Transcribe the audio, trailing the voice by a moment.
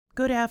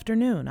Good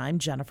afternoon. I'm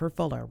Jennifer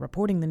Fuller,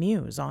 reporting the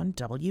news on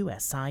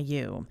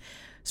WSIU.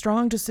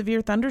 Strong to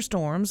severe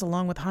thunderstorms,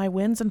 along with high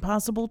winds and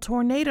possible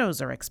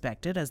tornadoes, are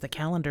expected as the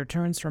calendar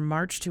turns from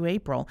March to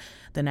April.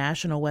 The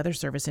National Weather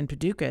Service in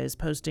Paducah is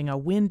posting a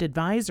wind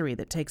advisory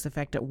that takes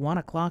effect at 1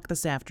 o'clock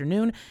this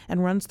afternoon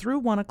and runs through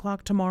 1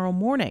 o'clock tomorrow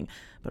morning.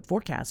 But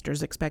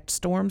forecasters expect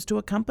storms to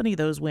accompany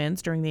those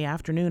winds during the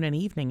afternoon and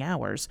evening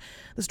hours.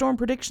 The Storm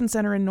Prediction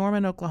Center in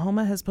Norman,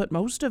 Oklahoma, has put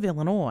most of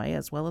Illinois,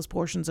 as well as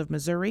portions of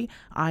Missouri,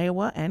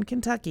 Iowa, and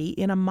Kentucky,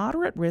 in a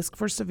moderate risk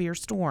for severe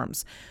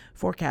storms.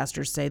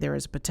 Forecasters say there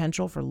is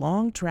potential for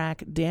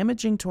long-track,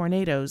 damaging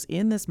tornadoes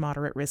in this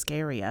moderate risk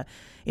area.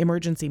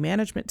 Emergency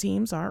management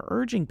teams are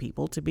urging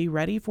people to be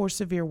ready for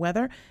severe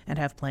weather and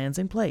have plans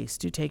in place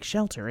to take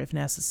shelter if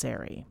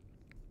necessary.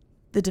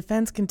 The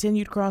defense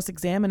continued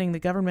cross-examining the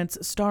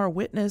government's star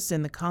witness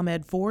in the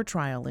ComEd 4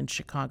 trial in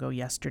Chicago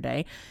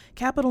yesterday.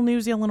 Capital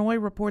News Illinois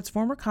reports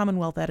former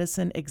Commonwealth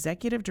Edison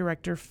Executive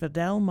Director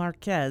Fidel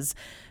Marquez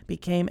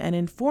became an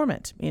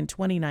informant in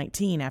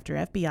 2019 after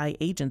FBI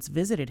agents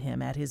visited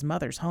him at his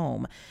mother's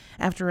home.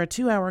 After a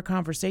 2-hour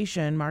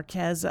conversation,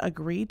 Marquez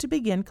agreed to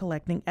begin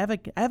collecting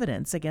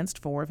evidence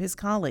against 4 of his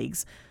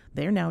colleagues.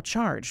 They're now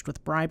charged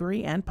with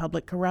bribery and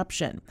public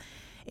corruption.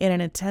 In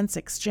an intense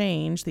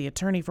exchange, the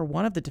attorney for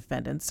one of the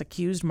defendants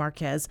accused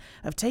Marquez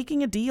of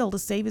taking a deal to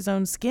save his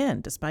own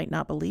skin, despite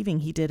not believing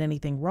he did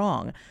anything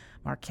wrong.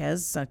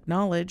 Marquez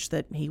acknowledged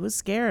that he was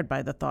scared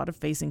by the thought of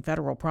facing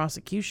federal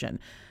prosecution.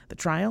 The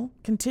trial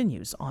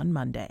continues on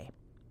Monday.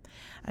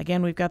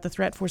 Again, we've got the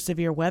threat for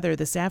severe weather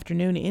this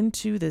afternoon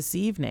into this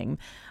evening.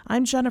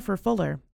 I'm Jennifer Fuller.